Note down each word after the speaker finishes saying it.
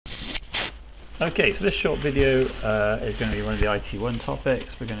Okay, so this short video is going to be one of the IT1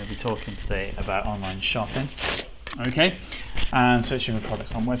 topics. We're going to be talking today about online shopping, okay, and searching for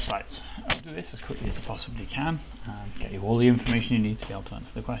products on websites. I'll do this as quickly as I possibly can and get you all the information you need to be able to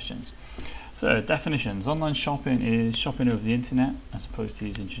answer the questions. So, definitions. Online shopping is shopping over the internet as opposed to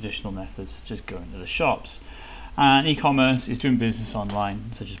using traditional methods such as going to the shops. And e-commerce is doing business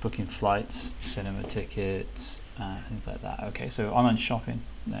online, such as booking flights, cinema tickets, things like that. Okay, so online shopping,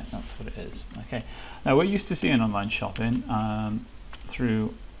 that's what it is. Okay, now we're used to seeing online shopping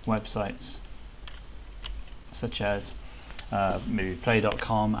through websites such as maybe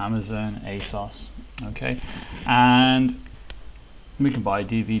play.com, Amazon, ASOS. Okay, and we can buy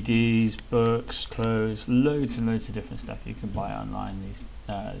DVDs, books, clothes, loads and loads of different stuff you can buy online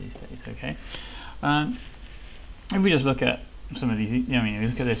these days. Okay. If we just look at some of these,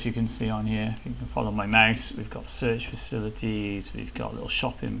 look at this, you can see on here, if you can follow my mouse, we've got search facilities, we've got little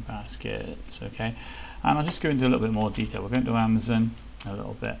shopping baskets, okay? And I'll just go into a little bit more detail. We're going to Amazon a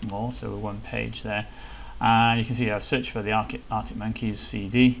little bit more, so we're one page there. And you can see I've searched for the Arctic Monkeys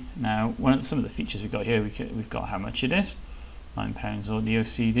CD. Now, some of the features we've got here, we've got how much it is, £9 audio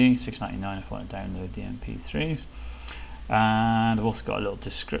CD, $6.99 if I want to download the MP3s. And I've also got a little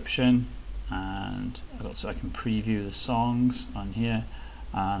description. And so I can preview the songs on here,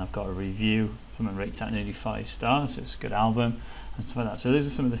 and I've got a review from a rated at nearly 5 stars, so it's a good album and stuff like that. So those are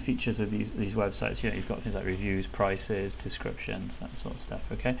some of the features of these websites. You've got things like reviews, prices, descriptions, that sort of stuff.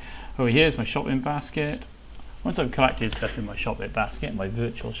 Okay, over here is my shopping basket. Once I've collected stuff in my shopping basket, my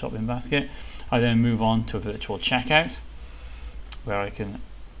virtual shopping basket, I then move on to a virtual checkout where I can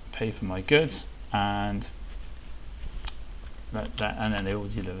pay for my goods, and then they all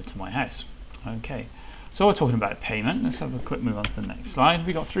deliver to my house. Okay, so we're talking about payment. Let's have a quick move on to the next slide.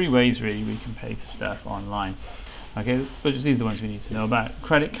 We've got 3 ways really we can pay for stuff online. Okay, but just these are the ones we need to know about: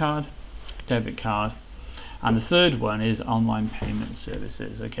 credit card, debit card, and the third one is online payment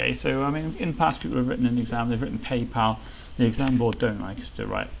services. Okay, so in the past people have written an exam, they've written PayPal. The exam board don't like us to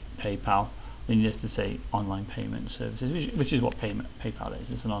write PayPal. They need us to say online payment services, which is what PayPal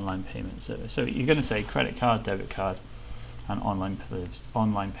is. It's an online payment service. So you're going to say credit card, debit card, and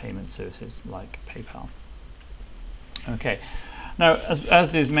online payment services like PayPal. Okay, now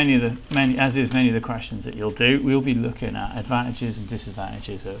as is many of the questions that you'll do, we'll be looking at advantages and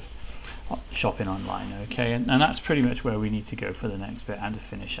disadvantages of shopping online. Okay, and that's pretty much where we need to go for the next bit and to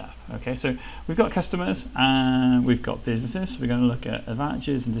finish up. Okay, so we've got customers and we've got businesses. We're going to look at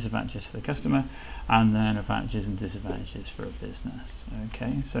advantages and disadvantages for the customer, and then advantages and disadvantages for a business.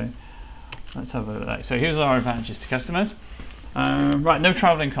 Okay, so let's have a look. So here's our advantages to customers. Right, no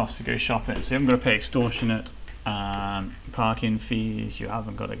travelling costs to go shopping. So you haven't got to pay extortionate parking fees. You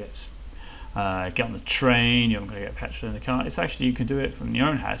haven't got to get on the train. You haven't got to get petrol in the car. It's actually, you can do it from your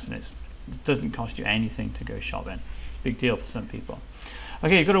own house, and it doesn't cost you anything to go shopping. Big deal for some people.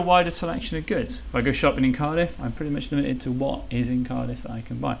 Okay, you've got a wider selection of goods. If I go shopping in Cardiff, I'm pretty much limited to what is in Cardiff that I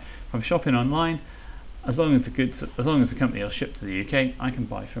can buy. If I'm shopping online, as long as the company will ship to the UK, I can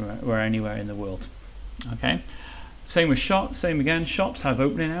buy from anywhere in the world. Okay. Same with shops. Same again. Shops have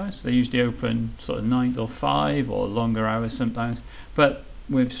opening hours. They usually open sort of 9 till 5 or longer hours sometimes. But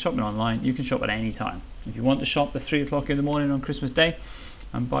with shopping online, you can shop at any time. If you want to shop at 3 o'clock in the morning on Christmas Day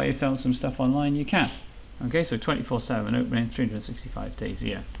and buy yourself some stuff online, you can. Okay, so 24/7 opening, 365 days a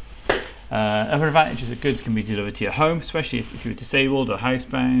year. Other advantages that goods can be delivered to your home, especially if you're disabled or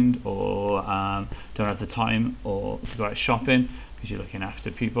housebound or don't have the time or to go out shopping because you're looking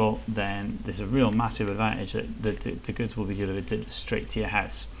after people, then there's a real massive advantage that the goods will be delivered straight to your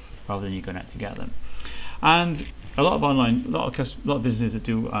house rather than you going out to get them. And a lot of businesses that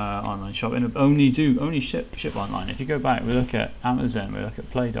do online shopping only ship online. If you go back, we look at Amazon, we look at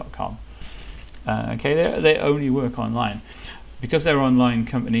play.com. Okay, they only work online. Because they're online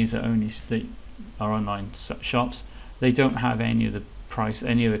companies that are online shops, they don't have any of the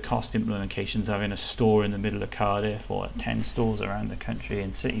cost implications of having a store in the middle of Cardiff or 10 stores around the country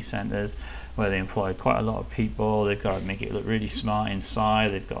in city centres where they employ quite a lot of people. They've got to make it look really smart inside.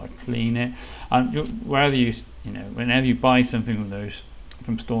 They've got to clean it. And whenever you buy something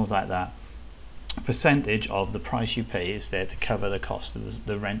from stores like that, a percentage of the price you pay is there to cover the cost of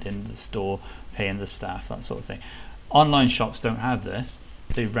the rent in the store, paying the staff, that sort of thing. Online shops don't have this.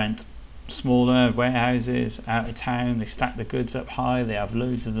 They rent smaller warehouses out of town, they stack the goods up high, they have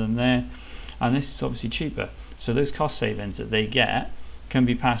loads of them there, and this is obviously cheaper. So those cost savings that they get can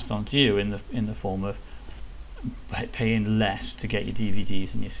be passed on to you in the form of paying less to get your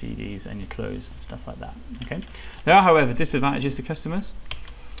DVDs and your CDs and your clothes and stuff like that. Okay. There are, however, disadvantages to customers.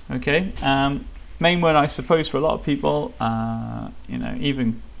 Okay. Main one, I suppose, for a lot of people,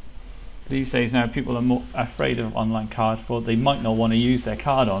 even These days now, people are more afraid of online card fraud. They might not want to use their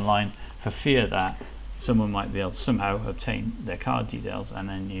card online for fear that someone might be able to somehow obtain their card details and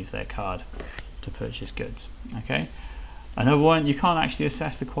then use their card to purchase goods. Okay. Another one, you can't actually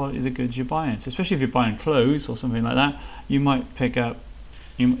assess the quality of the goods you're buying. So especially if you're buying clothes or something like that, you might pick up,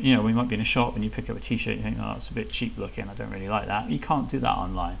 you know, we might be in a shop and you pick up a t-shirt, you think, oh, it's a bit cheap looking, I don't really like that. You can't do that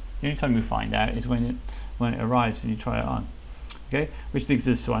online. The only time you find out is when it arrives and you try it on. Okay, which leads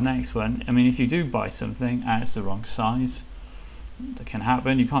us to our next one. I mean, if you do buy something and it's the wrong size, that can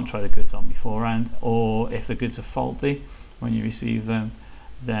happen. You can't try the goods on beforehand, or if the goods are faulty when you receive them,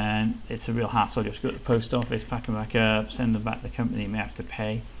 then it's a real hassle. You have to go to the post office, pack them back up, send them back to the company. You may have to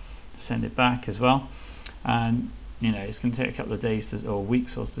pay to send it back as well, and you know it's going to take a couple of days or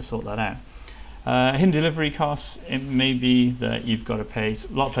weeks or to sort that out. Hidden delivery costs, it may be that you've got to pay.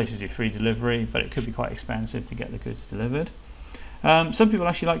 A lot of places do free delivery, but it could be quite expensive to get the goods delivered. Some people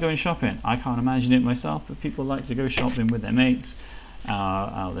actually like going shopping. I can't imagine it myself, but people like to go shopping with their mates.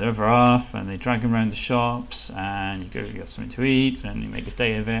 They're ever off and they drag them around the shops, and you got something to eat and you make a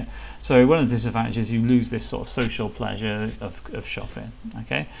day of it. So one of the disadvantages, you lose this sort of social pleasure of shopping.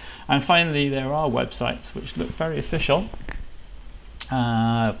 Okay, and finally there are websites which look very official.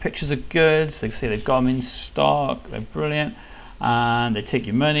 Pictures of goods, they say they've got them in stock, they're brilliant, and they take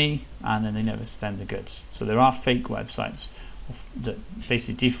your money and then they never send the goods. So there are fake websites that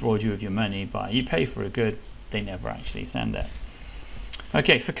basically defraud you of your money, but you pay for a good, they never actually send it.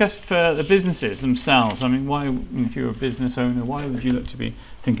 Okay, for the businesses themselves, I mean, why, if you're a business owner, why would you look to be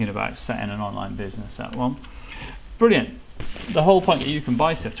thinking about setting an online business up? Well, brilliant. The whole point that you can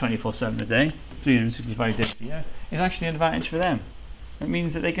buy stuff 24/7 a day, 365 days a year, is actually an advantage for them. It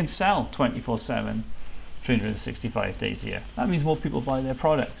means that they can sell 24/7, 365 days a year. That means more people buy their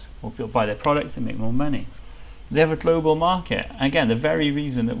products. More people buy their products, they make more money. They have a global market. Again, the very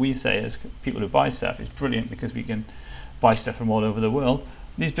reason that we say as people who buy stuff is brilliant, because we can buy stuff from all over the world.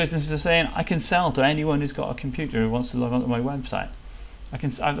 These businesses are saying, I can sell to anyone who's got a computer who wants to log onto my website.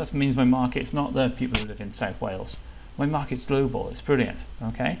 That means my market's not the people who live in South Wales. My market's global. It's brilliant.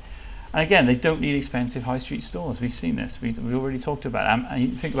 Okay, and again, they don't need expensive high street stores. We've seen this. We've already talked about it. You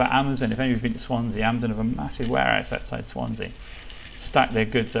think about Amazon. If anyone's been to Swansea, Amazon have a massive warehouse outside Swansea. Stack their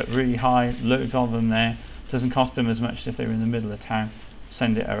goods up really high, loads of them there. Doesn't cost them as much if they're in the middle of town.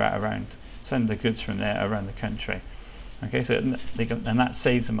 Send the goods from there around the country. Okay, so and that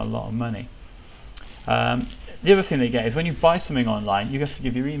saves them a lot of money. The other thing they get is when you buy something online, you have to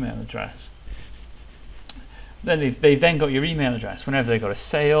give your email address. Then they've then got your email address. Whenever they've got a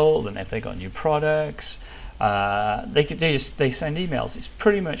sale, whenever they've got new products, they send emails. It's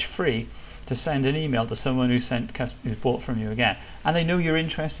pretty much free to send an email to someone who's bought from you again, and they know you're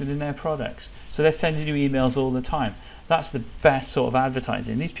interested in their products, so they're sending you emails all the time. That's the best sort of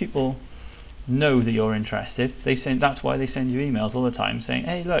advertising. These people know that you're interested. That's why they send you emails all the time saying,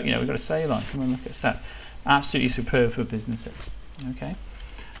 hey, look, we've got a sale on, come and look at stuff. Absolutely superb for businesses. Okay,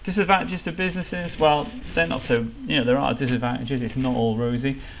 disadvantages to businesses, well, they're not so, there are disadvantages. It's not all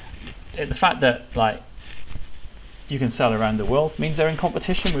rosy. The fact that you can sell around the world means they're in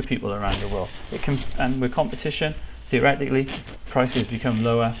competition with people around the world. And with competition, theoretically, prices become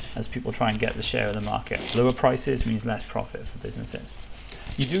lower as people try and get the share of the market. Lower prices means less profit for businesses.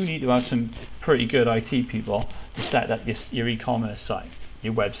 You do need to have some pretty good IT people to set up your e-commerce site,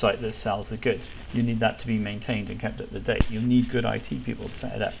 your website that sells the goods. You need that to be maintained and kept up to date. You'll need good IT people to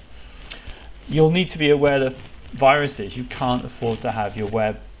set it up. You'll need to be aware of viruses. You can't afford to have your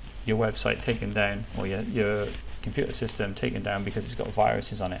website taken down, or your computer system taken down because it's got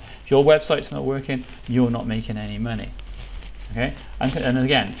viruses on it. If your website's not working, you're not making any money. Okay, and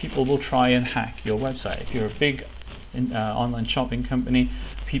again, people will try and hack your website. If you're a big online shopping company,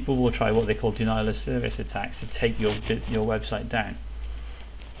 people will try what they call denial of service attacks to take your website down.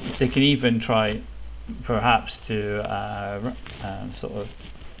 They can even try, perhaps, to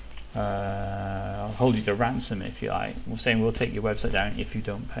hold you to ransom, if you like. We're saying we'll take your website down if you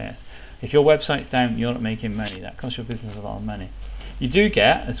don't pay us. If your website's down, you're not making money. That costs your business a lot of money. You do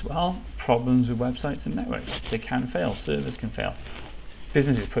get, as well, problems with websites and networks. They can fail. Servers can fail.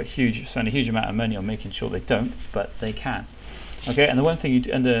 Businesses spend a huge amount of money on making sure they don't, but they can. Okay, and the one thing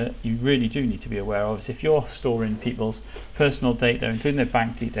you really do need to be aware of is if you're storing people's personal data, including their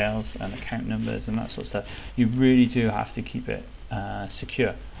bank details and account numbers and that sort of stuff, you really do have to keep it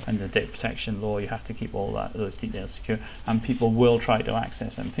secure. Under the data protection law, you have to keep those details secure, and people will try to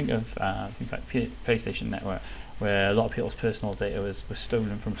access them. Think of things like PlayStation Network, where a lot of people's personal data was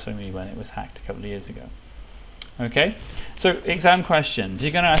stolen from Sony when it was hacked a couple of years ago. Okay, so exam questions.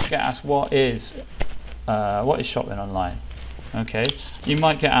 You're going to get asked what is shopping online. Okay, you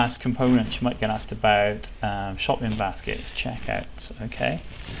might get asked components, you might get asked about shopping baskets, checkouts, okay?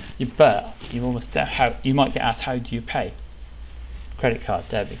 You might get asked, how do you pay? Credit card,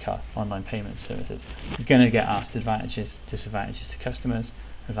 debit card, online payment services. You're going to get asked advantages, disadvantages to customers,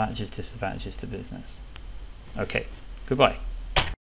 advantages, disadvantages to business. Okay, goodbye.